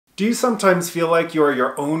Do you sometimes feel like you are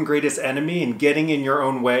your own greatest enemy and getting in your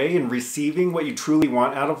own way and receiving what you truly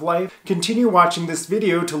want out of life? Continue watching this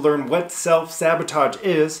video to learn what self-sabotage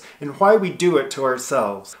is and why we do it to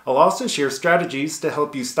ourselves. I'll also share strategies to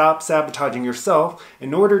help you stop sabotaging yourself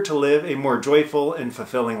in order to live a more joyful and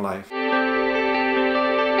fulfilling life.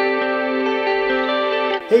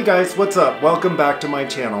 Hey guys, what's up? Welcome back to my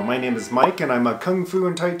channel. My name is Mike and I'm a Kung Fu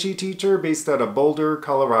and Tai Chi teacher based out of Boulder,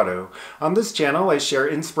 Colorado. On this channel, I share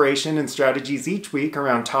inspiration and strategies each week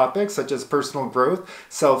around topics such as personal growth,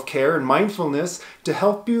 self-care, and mindfulness to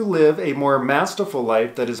help you live a more masterful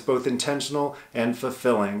life that is both intentional and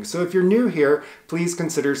fulfilling. So if you're new here, please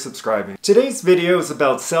consider subscribing. Today's video is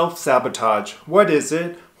about self-sabotage. What is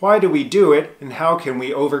it? Why do we do it, and how can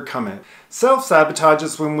we overcome it? Self-sabotage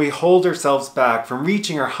is when we hold ourselves back from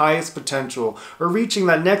reaching our highest potential or reaching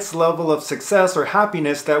that next level of success or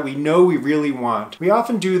happiness that we know we really want. We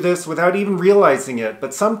often do this without even realizing it,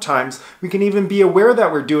 but sometimes we can even be aware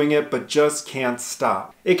that we're doing it but just can't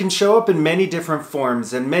stop. It can show up in many different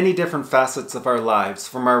forms and many different facets of our lives,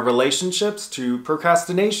 from our relationships to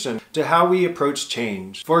procrastination to how we approach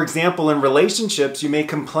change. For example, in relationships, you may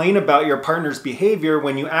complain about your partner's behavior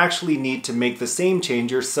when you actually need to make the same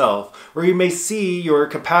change yourself, or you may see your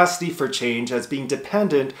capacity for change as being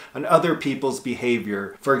dependent on other people's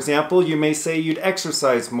behavior. For example, you may say you'd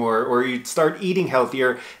exercise more or you'd start eating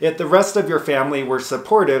healthier if the rest of your family were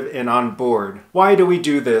supportive and on board. Why do we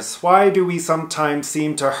do this? Why do we sometimes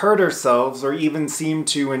seem to hurt ourselves or even seem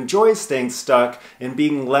to enjoy staying stuck and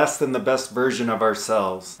being less than the best version of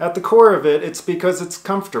ourselves? At the core of it, it's because it's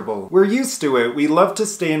comfortable. We're used to it. We love to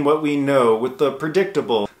stay in what we know with the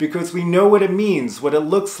predictable because we know what it means, what it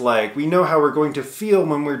looks like. We know how we're going to feel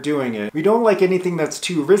when we're doing it. We don't like anything that's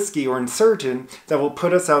too risky or uncertain that will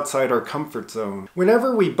put us outside our comfort zone.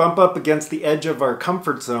 Whenever we bump up against the edge of our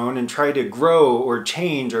comfort zone and try to grow or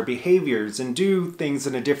change our behaviors and do things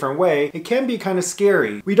in a different way, it can be kind of scary.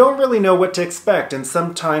 We don't really know what to expect, and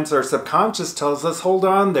sometimes our subconscious tells us, hold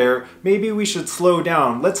on there, maybe we should slow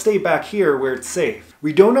down. Let's stay back here where it's safe.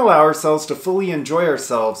 We don't allow ourselves to fully enjoy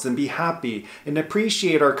ourselves and be happy and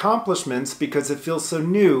appreciate our accomplishments because it feels so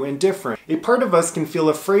new and different. A part of us can feel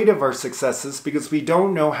afraid of our successes because we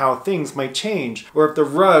don't know how things might change or if the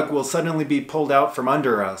rug will suddenly be pulled out from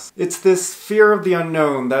under us. It's this fear of the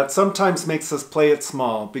unknown that sometimes makes us play it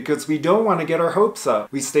small because we don't want to get our hopes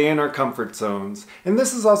up. We stay in our comfort zones. And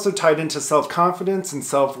this is also tied into self-confidence and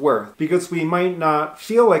self-worth because we might not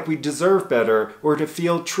feel like we deserve better or to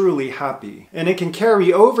feel truly happy. And it can carry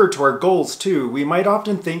over to our goals too. We might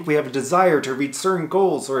often think we have a desire to reach certain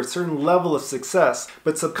goals or a certain level of success,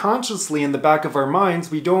 but subconsciously in the back of our minds,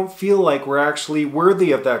 we don't feel like we're actually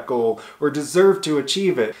worthy of that goal or deserve to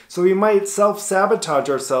achieve it. So we might self-sabotage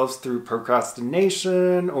ourselves through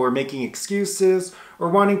procrastination or making excuses or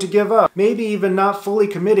wanting to give up, maybe even not fully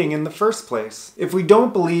committing in the first place. If we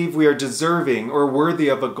don't believe we are deserving or worthy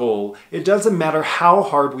of a goal, it doesn't matter how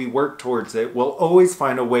hard we work towards it, we'll always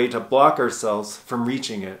find a way to block ourselves from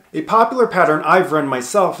reaching it. A popular pattern I've run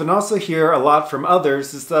myself and also hear a lot from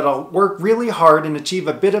others is that I'll work really hard and achieve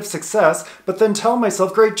a bit of success, but then tell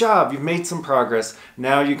myself, great job, you've made some progress,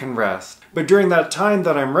 now you can rest. But during that time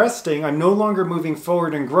that I'm resting, I'm no longer moving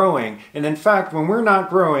forward and growing. And in fact, when we're not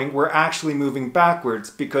growing, we're actually moving backwards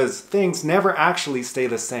because things never actually stay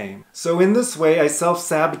the same. So in this way, I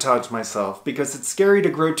self-sabotage myself because it's scary to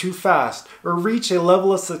grow too fast or reach a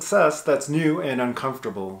level of success that's new and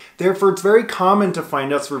uncomfortable. Therefore, it's very common to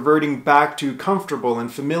find us reverting back to comfortable and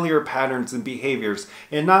familiar patterns and behaviors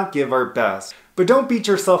and not give our best. But don't beat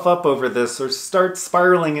yourself up over this or start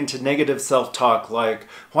spiraling into negative self-talk like,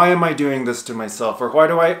 why am I doing this to myself? Or why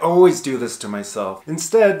do I always do this to myself?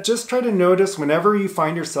 Instead, just try to notice whenever you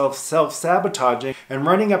find yourself self-sabotaging and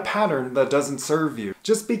running a pattern that doesn't serve you.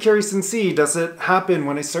 Just be curious and see, does it happen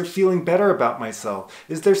when I start feeling better about myself?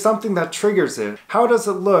 Is there something that triggers it? How does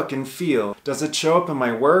it look and feel? Does it show up in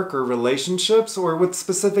my work or relationships or with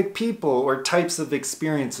specific people or types of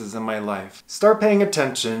experiences in my life? Start paying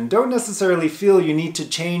attention. Don't necessarily feel you need to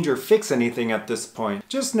change or fix anything at this point.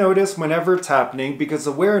 Just notice whenever it's happening because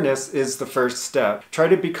awareness is the first step. Try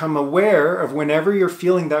to become aware of whenever you're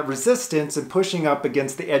feeling that resistance and pushing up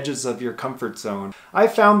against the edges of your comfort zone. I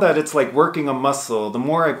found that it's like working a muscle. The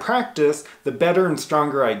more I practice, the better and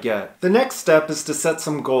stronger I get. The next step is to set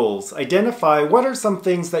some goals. Identify what are some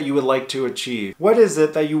things that you would like to achieve. What is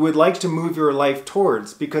it that you would like to move your life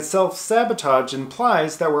towards? Because self-sabotage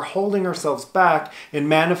implies that we're holding ourselves back and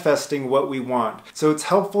manifesting what we want want. So it's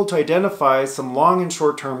helpful to identify some long and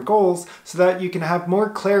short-term goals so that you can have more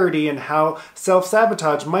clarity in how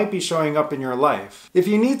self-sabotage might be showing up in your life. If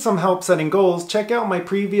you need some help setting goals, check out my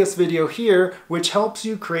previous video here, which helps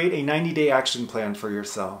you create a 90-day action plan for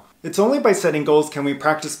yourself. It's only by setting goals can we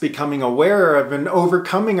practice becoming aware of and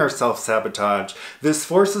overcoming our self-sabotage. This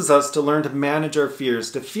forces us to learn to manage our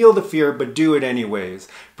fears, to feel the fear but do it anyways.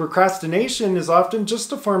 Procrastination is often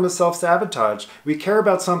just a form of self-sabotage. We care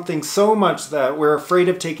about something so much that we're afraid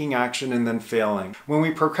of taking action and then failing. When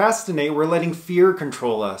we procrastinate, we're letting fear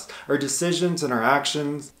control us, our decisions and our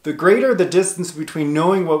actions. The greater the distance between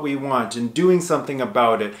knowing what we want and doing something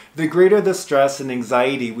about it, the greater the stress and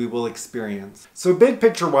anxiety we will experience. So big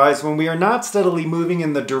picture-wise, when we are not steadily moving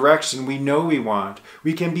in the direction we know we want,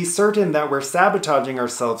 we can be certain that we're sabotaging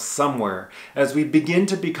ourselves somewhere. As we begin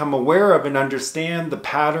to become aware of and understand the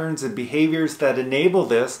patterns and behaviors that enable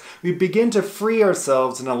this, we begin to free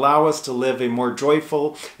ourselves and allow us to live a more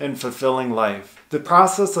joyful and fulfilling life. The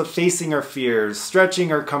process of facing our fears,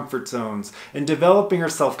 stretching our comfort zones, and developing our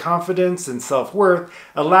self-confidence and self-worth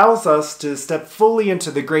allows us to step fully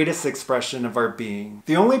into the greatest expression of our being.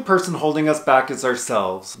 The only person holding us back is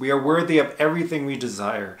ourselves. We are worthy of everything we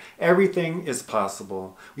desire. Everything is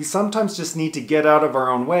possible. We sometimes just need to get out of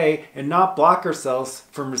our own way and not block ourselves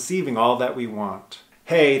from receiving all that we want.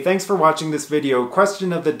 Hey, thanks for watching this video.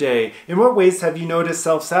 Question of the day: in what ways have you noticed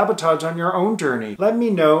self-sabotage on your own journey? Let me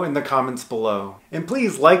know in the comments below. And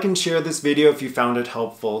please like and share this video if you found it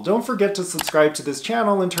helpful. Don't forget to subscribe to this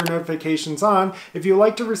channel and turn notifications on if you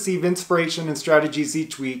like to receive inspiration and strategies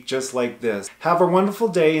each week just like this. Have a wonderful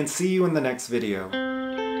day and see you in the next video.